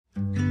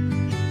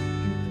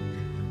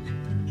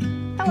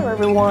Hello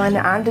everyone,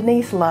 I'm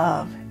Denise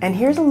Love, and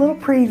here's a little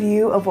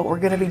preview of what we're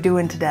going to be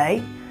doing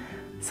today.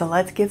 So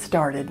let's get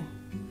started.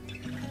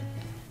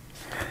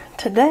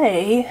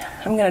 Today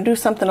I'm going to do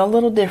something a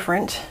little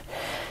different,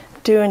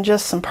 doing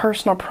just some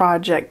personal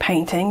project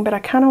painting, but I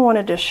kind of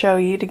wanted to show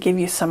you to give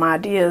you some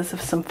ideas of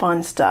some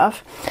fun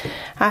stuff.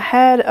 I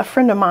had a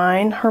friend of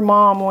mine, her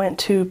mom went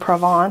to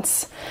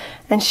Provence,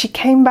 and she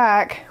came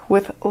back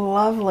with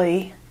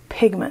lovely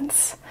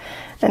pigments.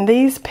 And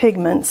these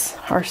pigments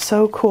are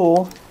so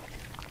cool.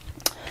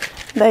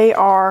 They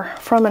are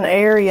from an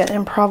area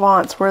in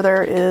Provence where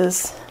there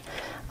is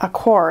a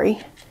quarry.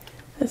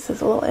 This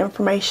is a little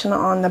information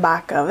on the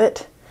back of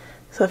it.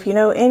 So if you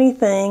know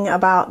anything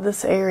about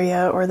this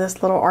area or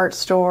this little art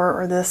store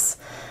or this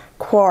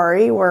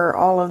quarry where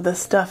all of this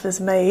stuff is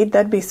made,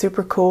 that'd be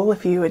super cool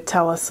if you would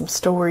tell us some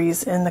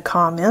stories in the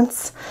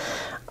comments.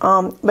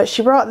 But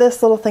she brought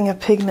this little thing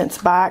of pigments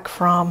back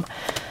from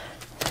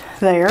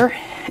there,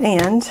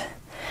 and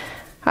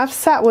I've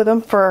sat with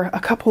them for a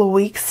couple of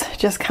weeks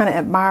just kind of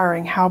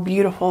admiring how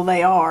beautiful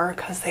they are,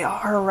 because they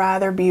are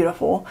rather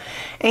beautiful,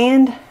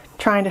 and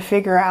trying to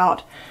figure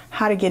out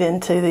how to get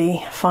into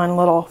the fun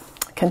little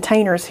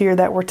containers here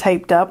that were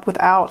taped up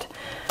without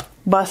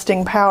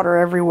busting powder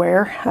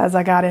everywhere as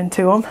I got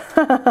into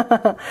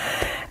them.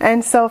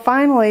 And so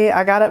finally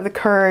I got up the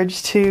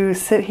courage to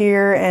sit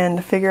here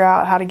and figure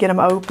out how to get them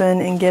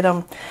open and get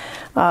them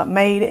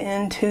made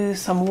into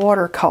some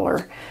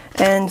watercolor.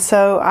 And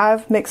so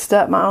I've mixed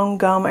up my own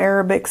gum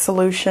arabic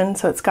solution.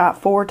 So it's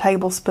got 4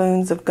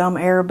 tablespoons of gum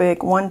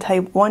arabic,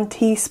 1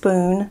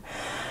 teaspoon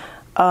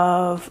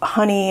of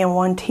honey, and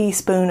 1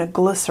 teaspoon of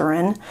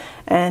glycerin,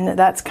 and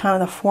that's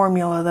kind of the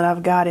formula that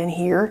I've got in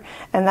here,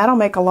 and that'll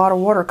make a lot of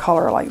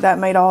watercolor. Like that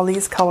made all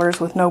these colors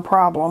with no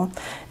problem.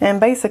 And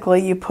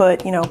basically you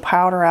put, you know,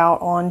 powder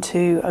out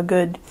onto a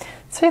good,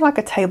 say like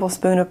a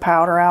tablespoon of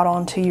powder out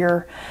onto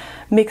your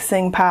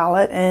mixing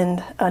palette,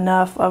 and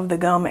enough of the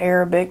gum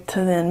arabic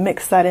to then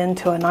mix that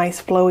into a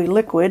nice flowy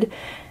liquid,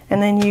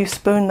 and then you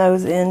spoon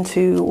those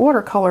into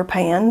watercolor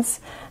pans,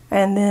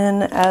 and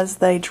then as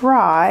they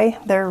dry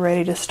they're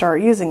ready to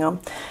start using them.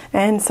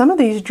 And some of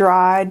these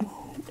dried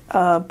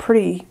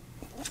pretty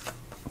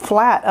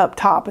flat up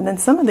top, and then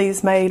some of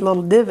these made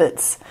little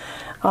divots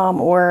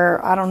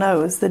or I don't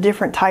know, it's the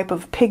different type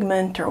of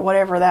pigment or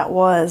whatever that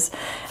was.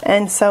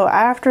 And so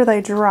after they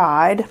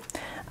dried,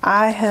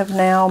 I have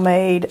now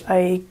made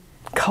a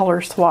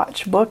color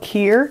swatch book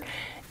here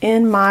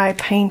in my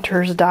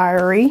painter's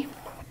diary.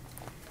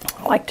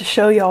 I like to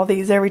show you all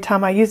these every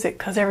time I use it,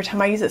 because every time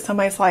I use it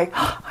somebody's like,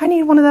 oh, I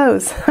need one of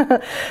those.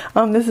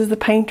 This is the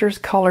painter's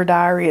color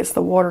diary. It's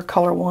the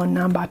watercolor one,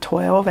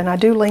 9x12, and I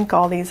do link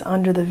all these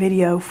under the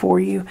video for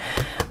you.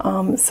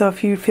 So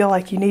if you feel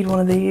like you need one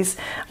of these,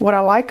 what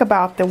I like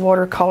about the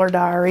watercolor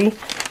diary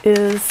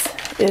is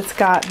it's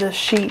got this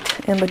sheet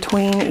in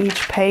between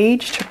each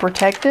page to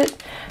protect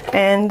it,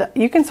 and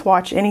you can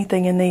swatch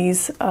anything in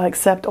these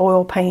except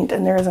oil paint,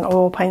 and there is an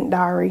oil paint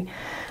diary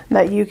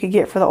that you could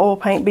get for the oil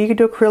paint, but you could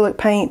do acrylic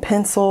paint,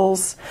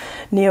 pencils,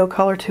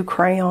 Neocolor 2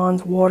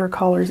 crayons,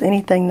 watercolors,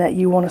 anything that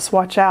you want to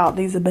swatch out.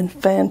 These have been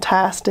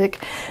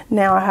fantastic.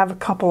 Now I have a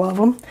couple of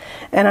them,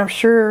 and I'm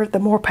sure the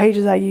more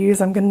pages I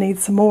use, I'm going to need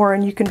some more.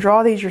 And you can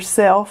draw these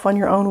yourself on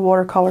your own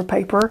watercolor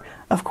paper.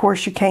 Of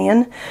course you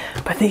can,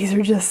 but these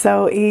are just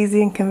so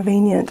easy and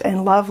convenient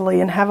and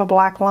lovely, and have a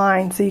black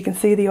line so you can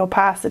see the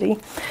opacity.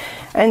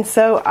 And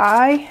so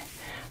I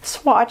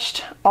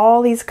swatched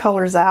all these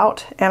colors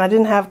out, and I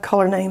didn't have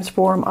color names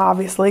for them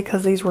obviously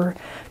because these were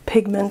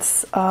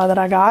pigments that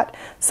I got,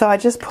 so I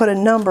just put a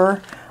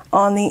number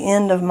on the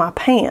end of my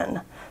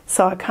pan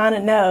so I kind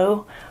of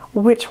know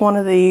which one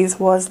of these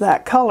was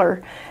that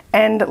color.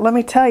 And let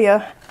me tell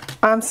you,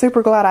 I'm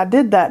super glad I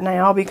did that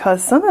now,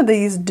 because some of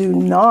these do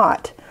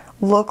not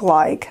look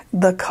like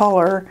the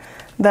color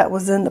that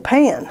was in the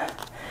pan.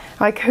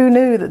 Like, who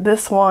knew that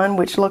this one,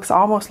 which looks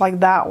almost like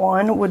that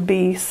one, would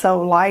be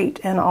so light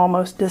and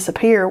almost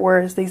disappear,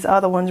 whereas these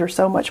other ones are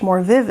so much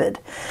more vivid.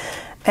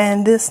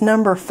 And this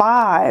number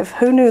 5,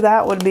 who knew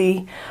that would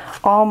be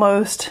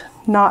almost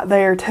not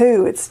there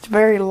too? It's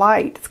very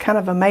light. It's kind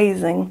of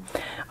amazing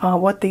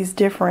what these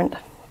different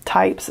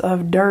types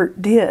of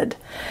dirt did.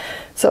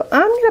 So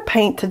I'm going to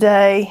paint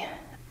today.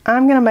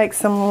 I'm going to make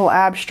some little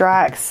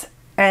abstracts,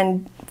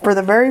 and for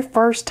the very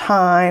first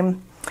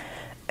time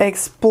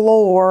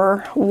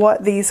explore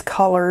what these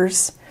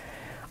colors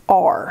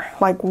are.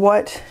 Like,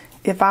 what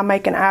if I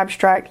make an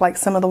abstract like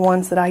some of the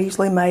ones that I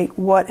usually make,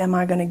 what am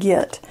I going to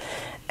get?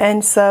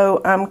 And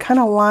so I'm kind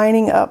of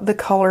lining up the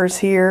colors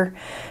here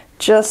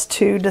just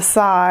to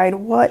decide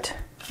what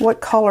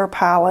color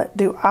palette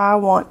do I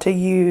want to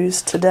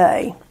use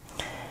today.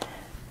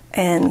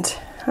 And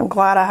I'm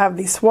glad I have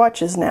these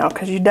swatches now,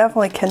 because you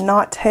definitely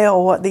cannot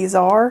tell what these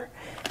are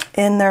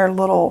in their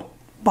little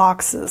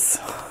boxes.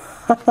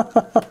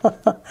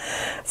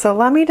 So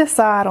let me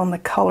decide on the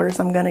colors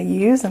I'm going to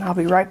use, and I'll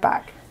be right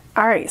back.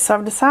 Alright, so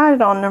I've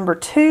decided on number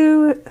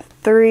 2,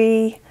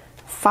 3,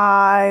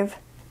 5,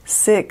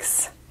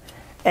 6,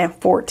 and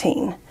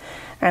 14.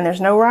 And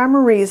there's no rhyme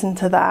or reason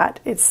to that.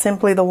 It's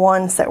simply the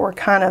ones that were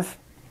kind of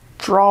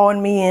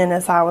drawing me in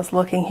as I was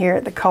looking here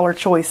at the color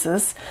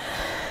choices.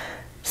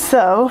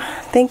 So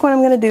I think what I'm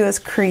going to do is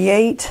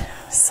create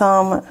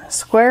some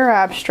square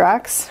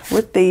abstracts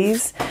with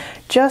these,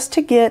 just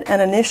to get an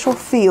initial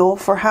feel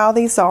for how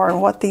these are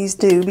and what these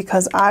do,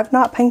 because I've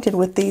not painted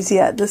with these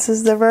yet. This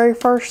is the very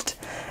first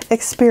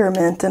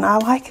experiment, and I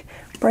like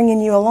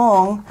bringing you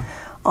along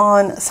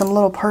on some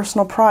little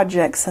personal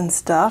projects and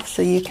stuff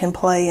so you can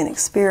play and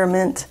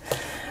experiment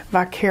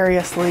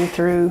vicariously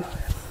through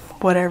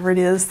whatever it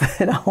is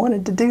that I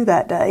wanted to do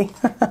that day.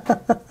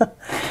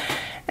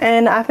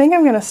 And I think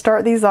I'm going to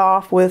start these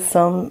off with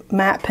some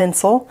matte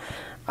pencil.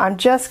 I'm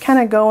just kind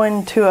of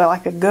going to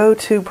like a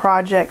go-to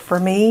project for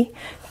me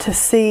to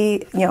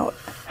see, you know,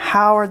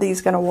 how are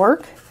these going to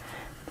work?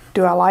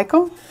 Do I like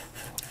them?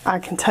 I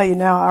can tell you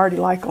now I already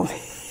like them.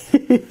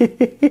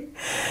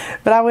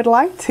 But I would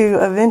like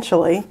to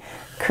eventually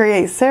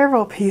create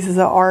several pieces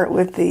of art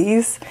with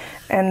these,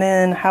 and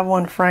then have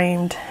one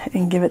framed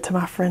and give it to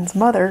my friend's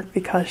mother,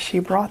 because she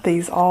brought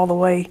these all the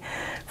way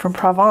from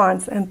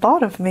Provence and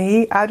thought of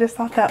me. I just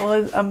thought that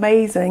was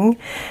amazing.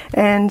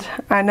 And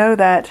I know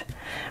that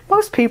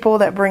most people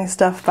that bring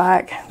stuff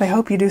back, they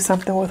hope you do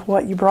something with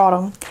what you brought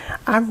them.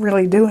 I'm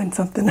really doing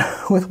something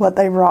with what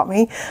they brought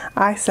me.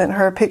 I sent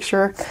her a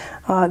picture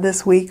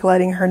this week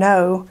letting her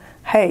know,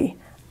 hey,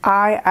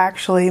 I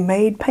actually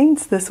made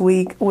paints this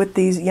week with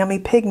these yummy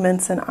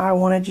pigments, and I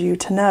wanted you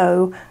to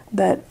know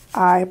that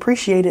I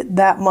appreciate it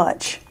that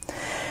much.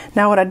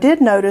 Now, what I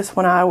did notice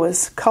when I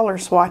was color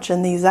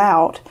swatching these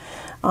out,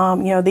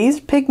 you know, these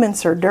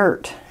pigments are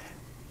dirt,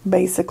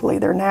 basically.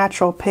 They're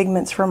natural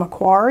pigments from a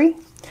quarry,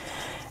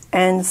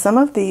 and some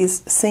of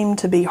these seem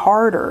to be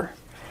harder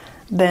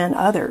than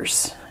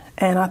others.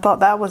 And I thought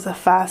that was a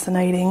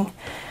fascinating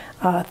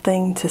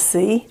thing to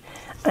see.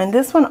 And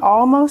this one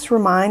almost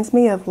reminds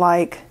me of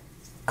like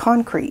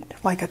concrete,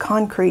 like a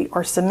concrete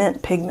or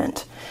cement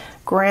pigment.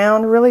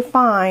 Ground really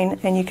fine,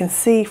 and you can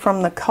see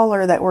from the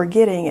color that we're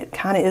getting, it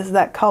kind of is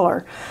that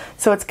color.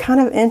 So it's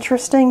kind of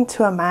interesting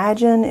to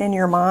imagine in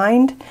your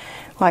mind,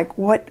 like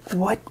what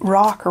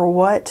rock or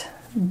what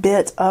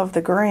bit of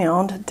the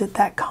ground did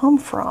that come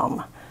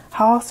from?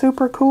 How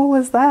super cool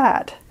is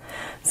that?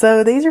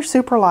 So these are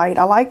super light.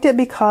 I liked it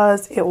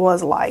because it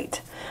was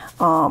light.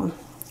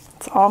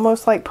 It's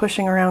almost like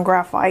pushing around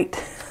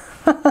graphite.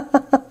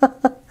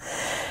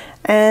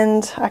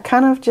 And I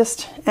kind of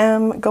just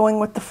am going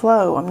with the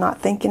flow. I'm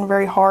not thinking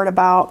very hard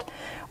about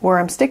where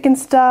I'm sticking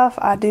stuff.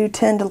 I do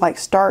tend to like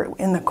start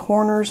in the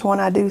corners when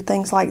I do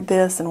things like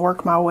this and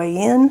work my way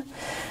in.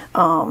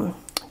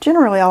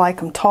 Generally I like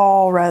them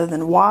tall rather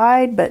than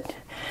wide, but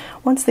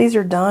once these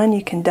are done,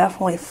 you can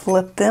definitely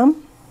flip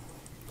them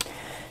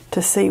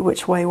to see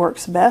which way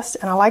works best.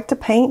 And I like to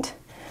paint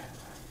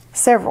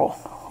several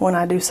when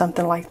I do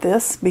something like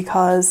this,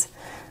 because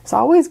it's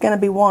always going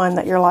to be one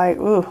that you're like,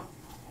 ooh,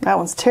 that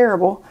one's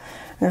terrible.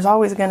 And there's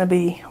always going to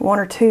be one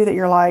or two that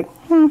you're like,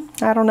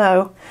 I don't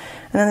know.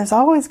 And then there's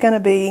always going to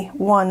be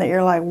one that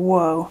you're like,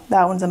 whoa,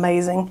 that one's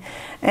amazing.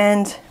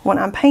 And when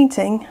I'm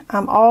painting,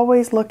 I'm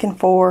always looking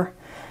for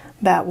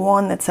that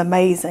one that's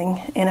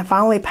amazing. And if I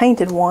only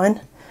painted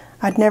one,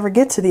 I'd never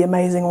get to the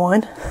amazing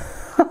one.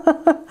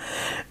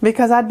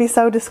 Because I'd be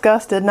so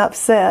disgusted and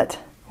upset.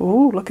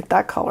 Ooh, look at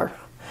that color.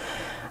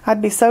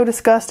 I'd be so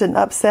disgusted and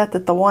upset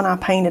that the one I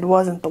painted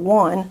wasn't the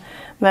one,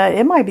 that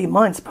it might be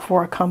months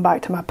before I come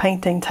back to my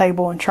painting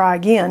table and try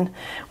again.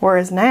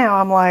 Whereas now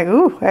I'm like,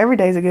 ooh, every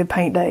day's a good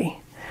paint day.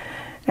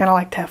 And I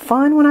like to have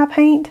fun when I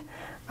paint.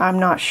 I'm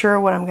not sure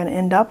what I'm going to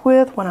end up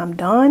with when I'm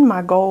done.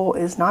 My goal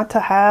is not to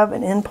have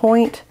an end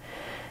point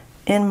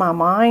in my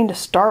mind to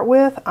start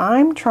with.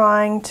 I'm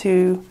trying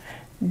to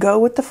go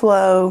with the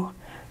flow,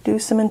 do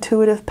some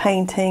intuitive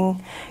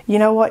painting. You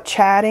know what?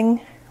 Chatting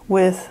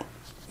with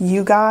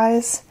you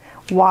guys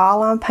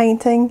while I'm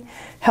painting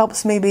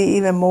helps me be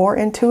even more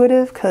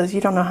intuitive, because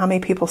you don't know how many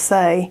people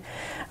say,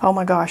 oh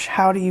my gosh,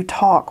 how do you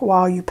talk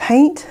while you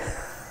paint?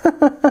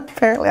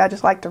 Apparently I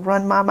just like to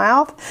run my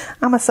mouth.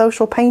 I'm a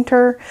social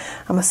painter.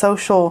 I'm a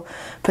social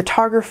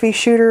photography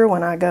shooter.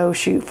 When I go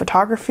shoot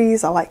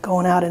photographies, I like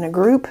going out in a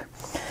group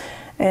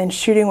and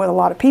shooting with a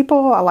lot of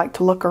people. I like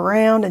to look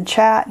around and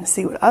chat and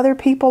see what other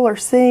people are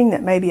seeing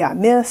that maybe I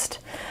missed.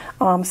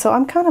 So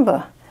I'm kind of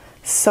a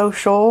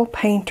social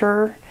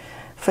painter,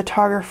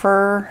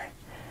 photographer,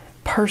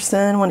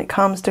 person when it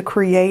comes to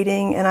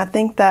creating. And I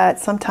think that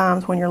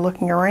sometimes when you're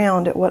looking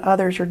around at what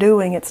others are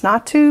doing, it's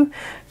not to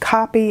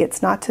copy,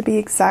 it's not to be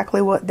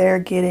exactly what they're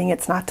getting,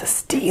 it's not to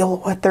steal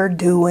what they're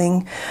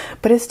doing,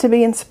 but it's to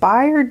be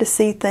inspired to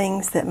see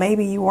things that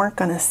maybe you weren't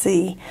going to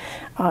see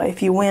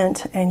if you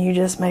went and you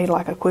just made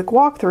like a quick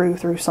walkthrough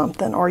through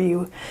something, or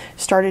you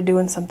started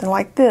doing something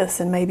like this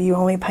and maybe you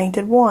only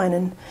painted one.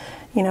 And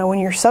you know, when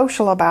you're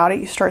social about it,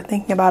 you start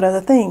thinking about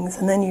other things,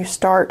 and then you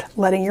start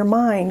letting your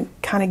mind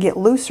kind of get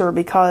looser,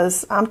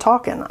 because I'm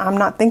talking. I'm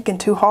not thinking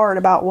too hard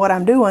about what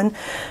I'm doing,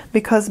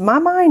 because my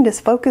mind is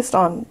focused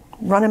on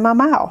running my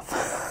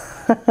mouth.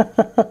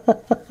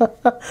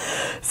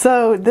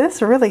 So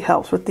this really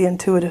helps with the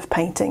intuitive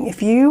painting.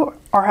 If you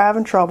are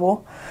having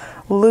trouble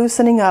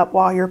loosening up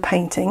while you're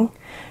painting,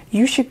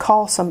 you should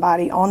call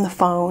somebody on the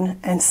phone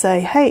and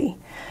say, hey,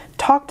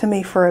 talk to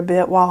me for a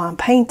bit while I'm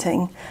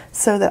painting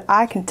so that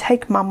I can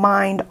take my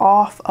mind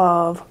off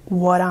of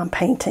what I'm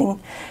painting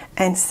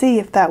and see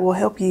if that will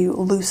help you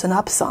loosen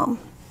up some.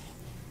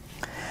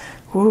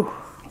 Ooh,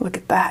 look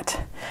at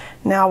that.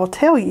 Now I will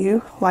tell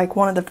you, like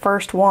one of the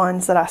first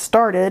ones that I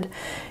started,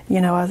 you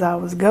know, as I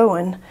was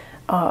going,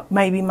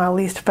 maybe my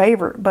least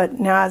favorite, but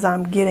now as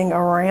I'm getting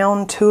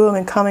around to them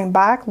and coming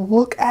back,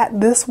 look at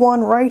this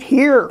one right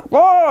here.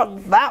 Oh,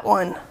 that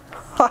one.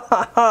 Ha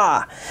ha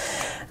ha.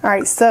 All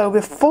right, so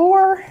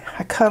before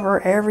I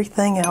cover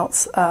everything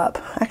else up,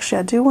 actually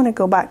I do want to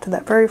go back to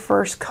that very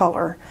first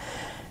color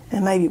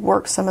and maybe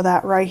work some of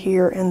that right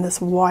here in this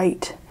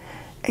white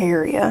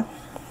area.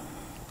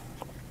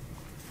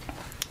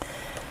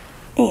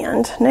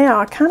 And now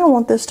I kind of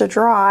want this to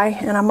dry,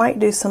 and I might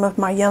do some of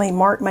my yummy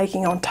mark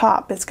making on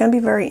top. It's going to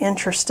be very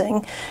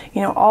interesting.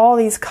 You know, all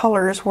these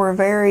colors were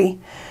very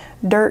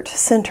dirt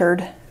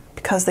centered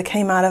because they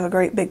came out of a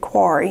great big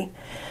quarry.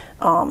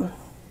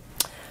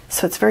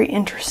 So it's very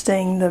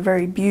interesting, the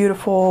very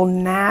beautiful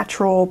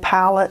natural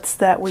palettes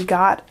that we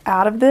got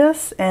out of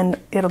this, and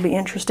it'll be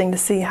interesting to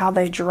see how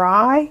they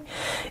dry,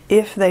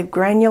 if they've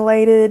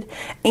granulated,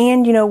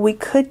 and you know, we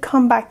could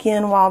come back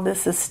in while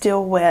this is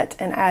still wet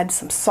and add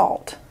some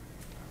salt.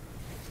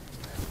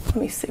 Let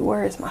me see,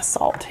 where is my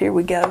salt? Here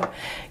we go.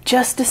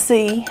 Just to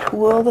see,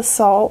 will the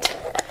salt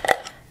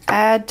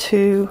add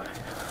to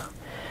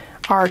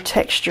our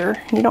texture?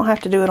 You don't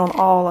have to do it on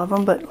all of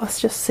them, but let's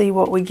just see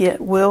what we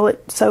get. Will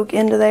it soak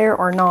into there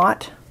or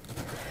not?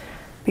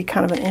 Be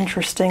kind of an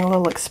interesting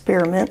little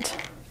experiment.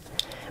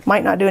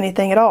 Might not do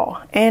anything at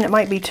all, and it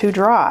might be too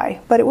dry,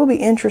 but it will be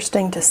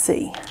interesting to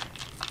see.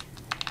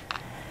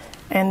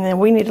 And then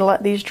we need to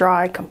let these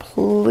dry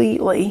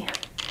completely.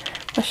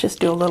 Let's just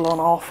do a little on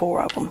all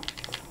four of them.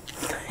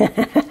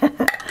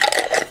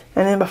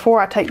 And then before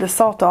I take the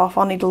salt off,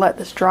 I'll need to let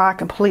this dry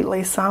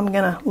completely, so I'm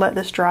gonna let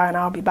this dry and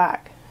I'll be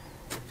back.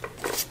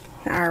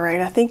 Alright,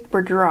 I think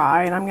we're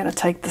dry, and I'm going to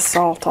take the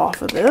salt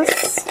off of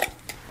this.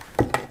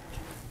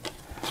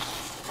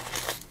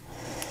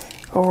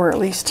 Or at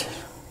least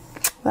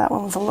that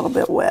one was a little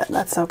bit wet.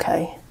 That's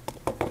okay.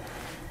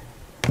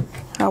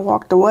 I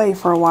walked away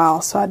for a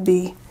while, so I'd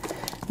be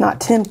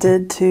not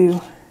tempted to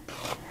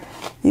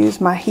use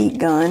my heat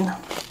gun.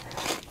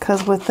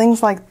 Because with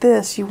things like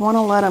this, you want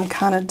to let them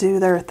kind of do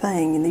their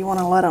thing, and you want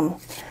to let them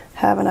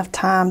have enough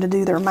time to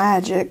do their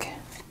magic.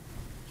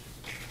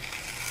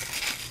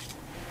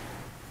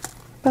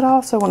 But I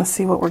also want to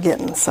see what we're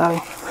getting, so.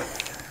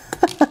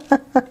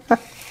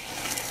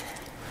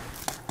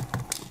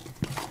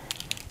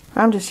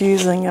 I'm just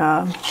using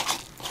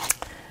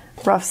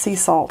rough sea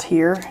salt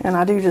here, and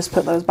I do just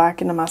put those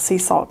back into my sea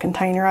salt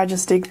container. I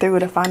just dig through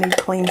it if I need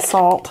clean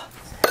salt,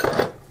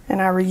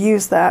 and I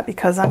reuse that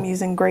because I'm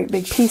using great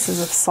big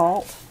pieces of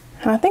salt.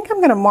 And I think I'm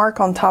going to mark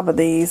on top of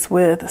these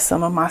with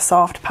some of my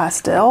soft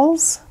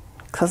pastels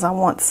because I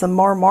want some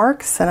more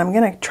marks, and I'm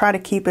going to try to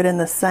keep it in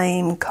the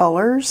same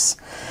colors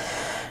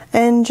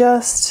and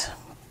just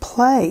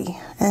play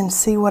and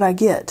see what I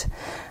get.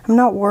 I'm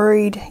not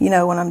worried, you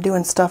know, when I'm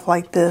doing stuff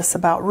like this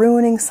about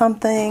ruining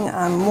something.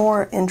 I'm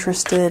more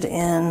interested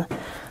in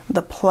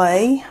the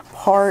play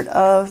part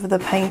of the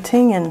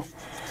painting, and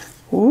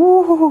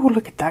ooh,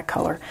 look at that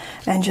color,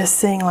 and just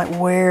seeing like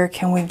where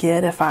can we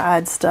get if I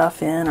add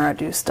stuff in or I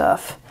do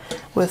stuff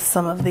with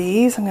some of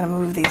these. I'm going to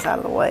move these out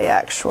of the way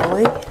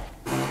actually.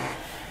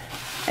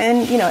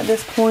 And, you know, at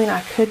this point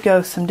I could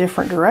go some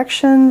different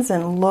directions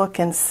and look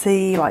and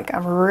see, like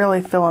I'm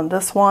really feeling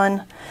this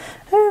one.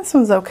 This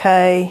one's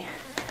okay.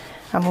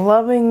 I'm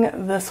loving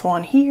this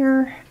one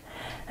here.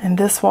 And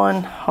this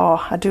one,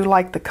 oh, I do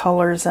like the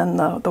colors and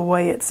the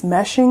way it's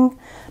meshing.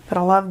 But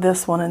I love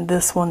this one and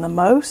this one the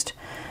most.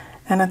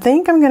 And I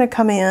think I'm going to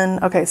come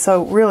in, okay,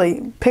 so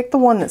really pick the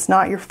one that's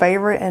not your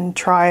favorite and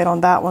try it on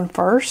that one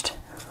first.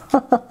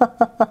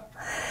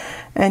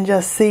 And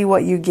just see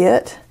what you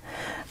get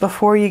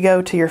before you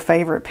go to your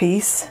favorite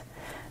piece,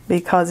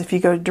 because if you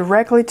go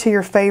directly to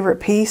your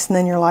favorite piece and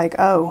then you're like,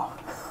 oh,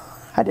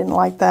 I didn't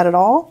like that at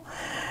all,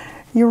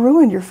 you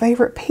ruined your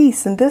favorite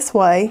piece. And this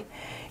way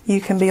you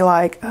can be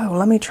like, oh,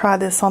 let me try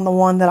this on the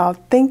one that I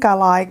think I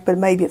like, but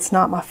maybe it's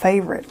not my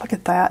favorite. Look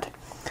at that.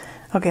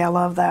 Okay, I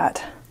love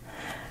that.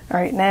 All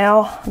right,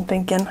 now I'm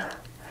thinking a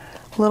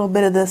little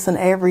bit of this and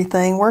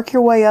everything. Work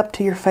your way up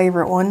to your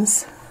favorite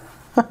ones.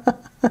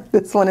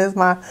 This one is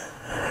my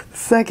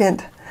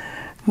second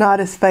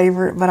not as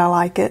favorite, but I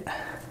like it.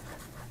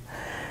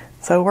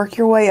 So work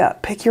your way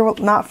up. Pick your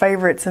not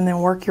favorites and then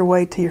work your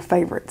way to your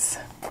favorites.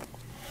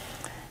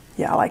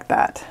 Yeah, I like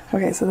that.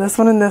 Okay, so this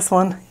one and this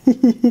one.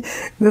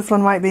 This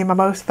one might be my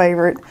most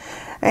favorite.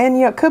 And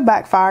you know, it could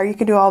backfire. You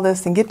could do all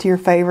this and get to your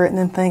favorite and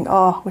then think,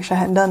 oh, wish I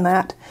hadn't done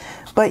that.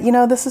 But you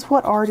know, this is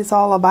what art is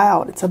all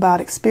about. It's about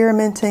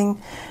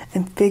experimenting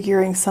and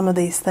figuring some of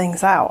these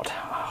things out.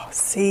 Oh,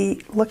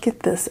 See, look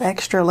at this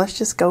extra. Let's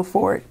just go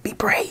for it. Be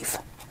brave.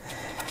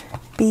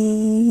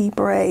 Be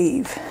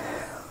brave.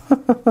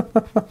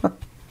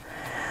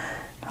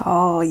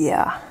 Oh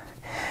yeah.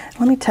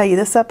 Let me tell you,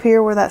 this up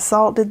here where that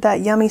salt did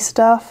that yummy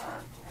stuff,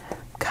 I'm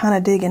kind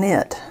of digging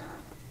it.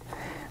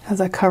 As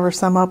I cover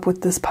some up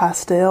with this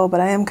pastel, but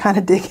I am kind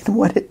of digging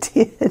what it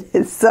did.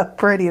 It's so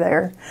pretty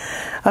there.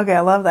 Okay, I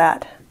love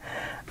that.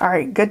 All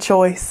right, good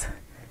choice.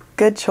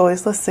 Good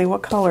choice. Let's see,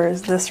 what color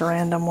is this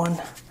random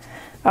one?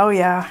 Oh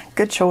yeah,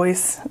 good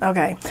choice.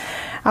 Okay,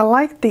 I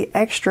like the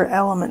extra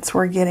elements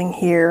we're getting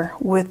here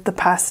with the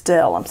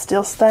pastel. I'm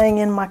still staying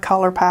in my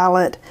color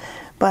palette,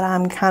 but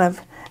I'm kind of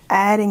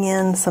adding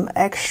in some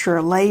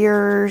extra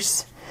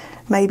layers,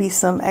 maybe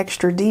some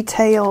extra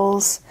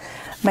details,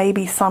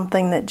 maybe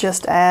something that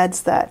just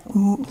adds that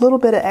little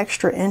bit of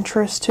extra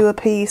interest to a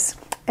piece.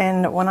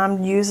 And when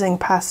I'm using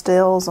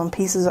pastels on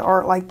pieces of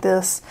art like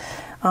this,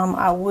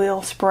 I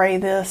will spray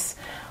this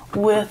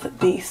with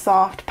the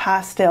Soft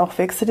Pastel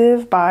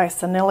Fixative by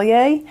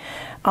Sennelier,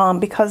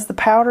 because the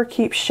powder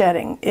keeps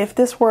shedding. If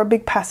this were a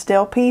big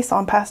pastel piece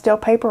on pastel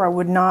paper, I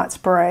would not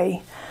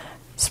spray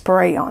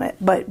on it,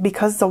 but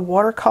because the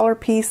watercolor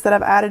piece that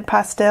I've added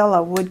pastel, I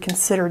would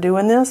consider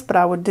doing this, but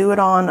I would do it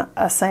on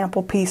a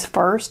sample piece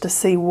first to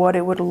see what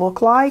it would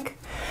look like,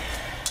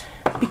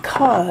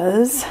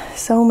 because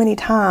so many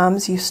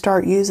times you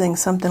start using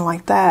something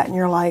like that and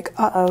you're like,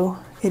 uh-oh,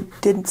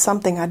 it did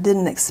something I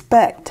didn't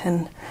expect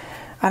and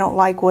I don't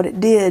like what it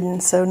did,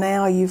 and so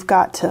now you've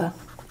got to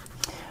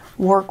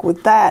work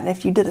with that. And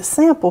if you did a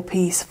sample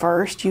piece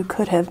first, you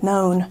could have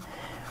known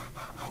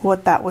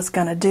what that was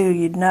going to do.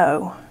 You'd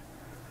know.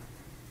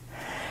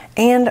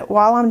 And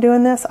while I'm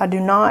doing this, I do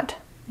not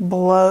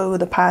blow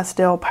the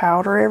pastel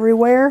powder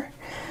everywhere.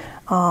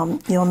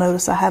 You'll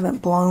notice I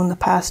haven't blown the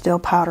pastel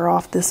powder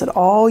off this at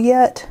all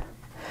yet.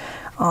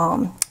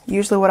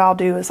 Usually what I'll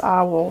do is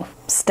I will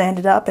stand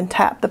it up and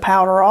tap the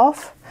powder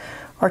off,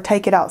 or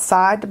take it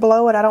outside to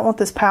blow it. I don't want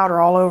this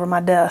powder all over my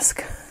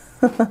desk.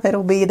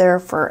 It'll be there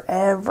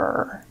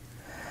forever.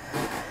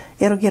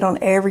 It'll get on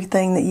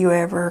everything that you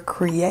ever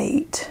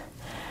create.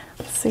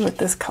 Let's see what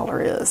this color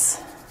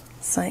is.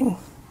 Same.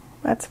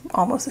 That's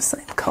almost the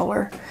same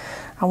color.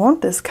 I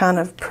want this kind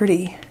of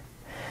pretty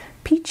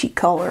peachy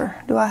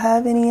color. Do I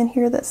have any in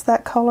here that's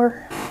that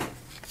color?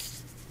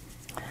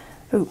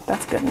 Ooh,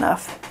 that's good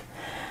enough.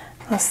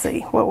 Let's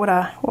see. What would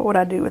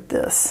I do with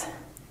this?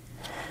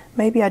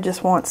 Maybe I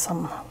just want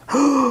some.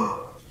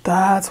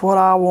 That's what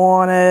I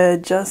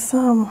wanted. Just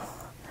some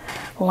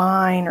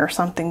line or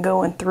something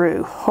going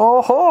through.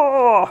 Oh,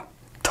 ho!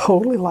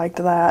 Totally liked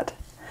that.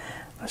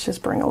 Let's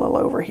just bring a little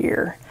over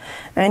here.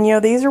 And you know,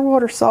 these are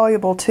water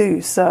soluble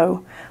too,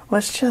 so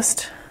let's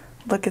just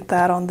look at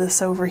that on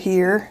this over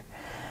here.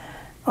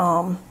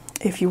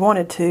 If you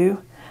wanted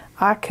to,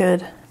 I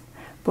could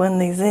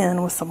blend these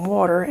in with some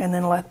water and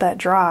then let that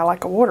dry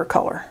like a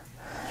watercolor.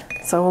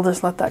 So we'll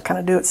just let that kind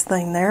of do its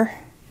thing there.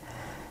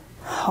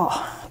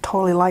 Oh,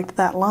 totally liked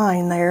that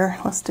line there.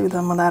 Let's do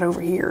some of that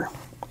over here.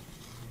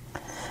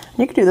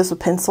 You can do this with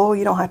pencil.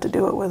 You don't have to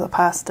do it with a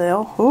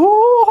pastel.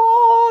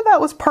 Oh,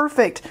 that was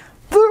perfect.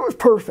 That was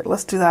perfect.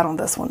 Let's do that on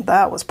this one.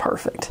 That was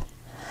perfect.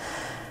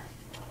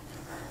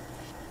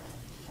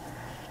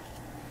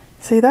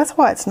 See, that's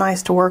why it's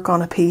nice to work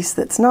on a piece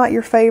that's not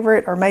your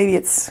favorite, or maybe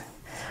it's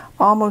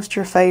almost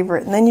your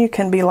favorite, and then you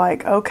can be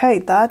like, okay,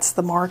 that's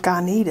the mark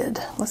I needed.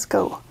 Let's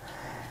go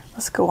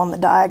on the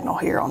diagonal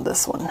here on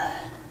this one.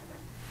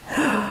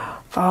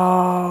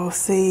 Oh,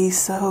 see,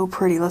 so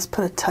pretty. Let's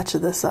put a touch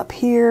of this up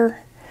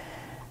here.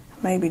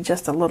 Maybe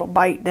just a little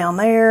bite down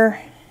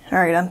there. All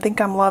right, I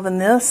think I'm loving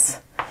this.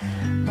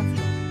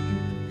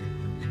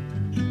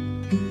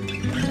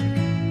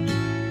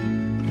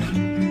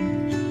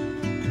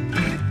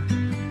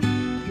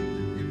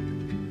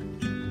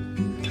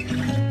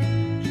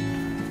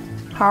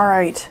 All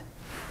right,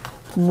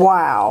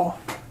 wow.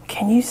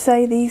 Can you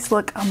say these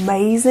look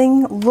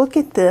amazing? Look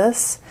at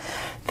this.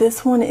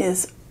 This one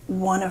is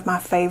one of my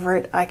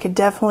favorite. I could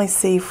definitely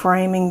see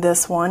framing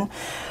this one.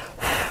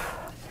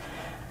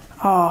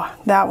 Oh,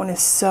 that one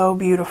is so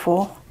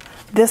beautiful.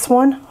 This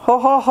one, ho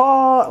ho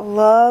ho,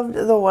 loved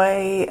the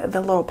way the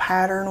little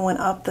pattern went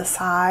up the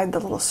side, the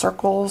little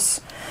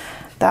circles.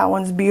 That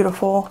one's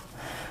beautiful.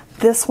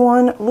 This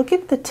one, look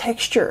at the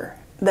texture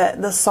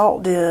that the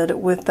salt did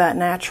with that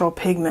natural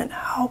pigment.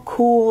 How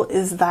cool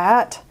is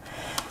that?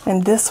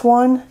 And this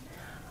one,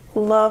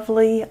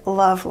 lovely,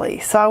 lovely.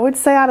 So I would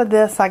say out of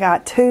this, I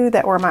got two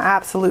that were my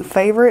absolute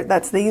favorite.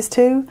 That's these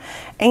two.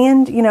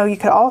 And, you know, you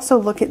could also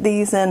look at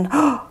these and,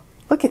 oh,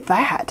 look at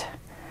that.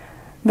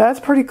 That's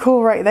pretty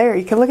cool right there.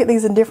 You can look at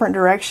these in different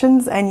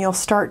directions and you'll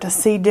start to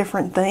see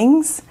different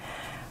things.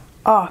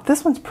 Oh,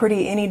 this one's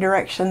pretty any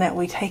direction that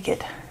we take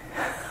it.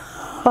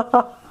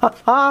 Because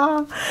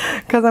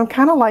I'm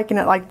kind of liking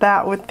it like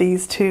that with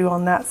these two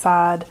on that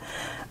side.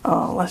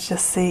 Let's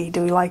just see.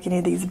 Do we like any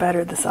of these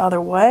better this other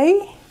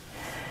way?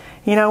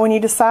 You know, when you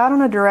decide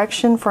on a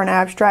direction for an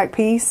abstract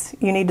piece,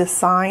 you need to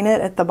sign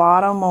it at the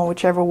bottom on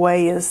whichever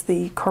way is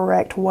the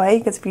correct way,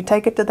 because if you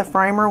take it to the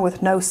framer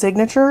with no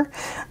signature,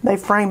 they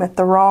frame it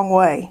the wrong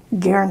way,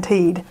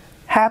 guaranteed.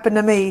 Happened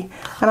to me,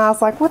 and I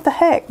was like, what the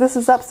heck, this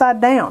is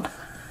upside down.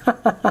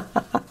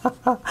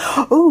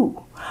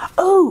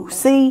 Ooh,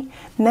 see,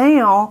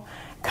 now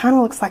kind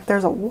of looks like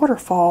there's a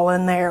waterfall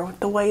in there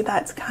with the way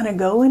that's kind of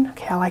going.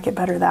 Okay, I like it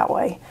better that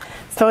way.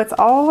 So it's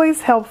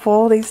always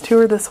helpful, these two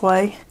are this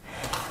way,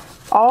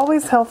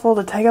 always helpful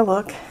to take a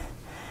look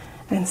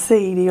and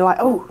see, do you like,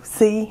 oh,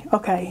 see,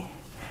 okay,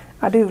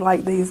 I do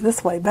like these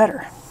this way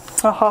better.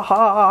 Ha ha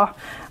ha,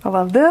 I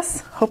love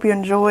this. Hope you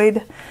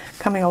enjoyed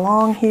coming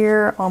along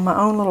here on my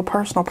own little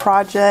personal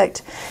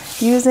project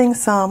using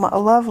some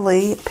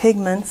lovely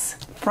pigments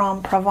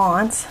from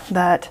Provence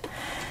that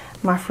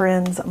my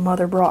friend's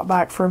mother brought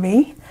back for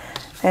me.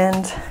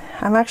 And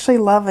I'm actually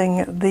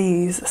loving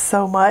these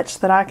so much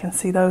that I can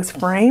see those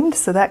framed,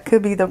 so that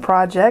could be the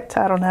project.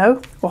 I don't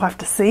know, we'll have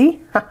to see.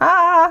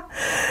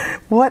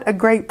 What a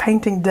great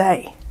painting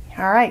day.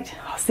 All right,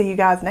 I'll see you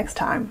guys next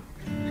time.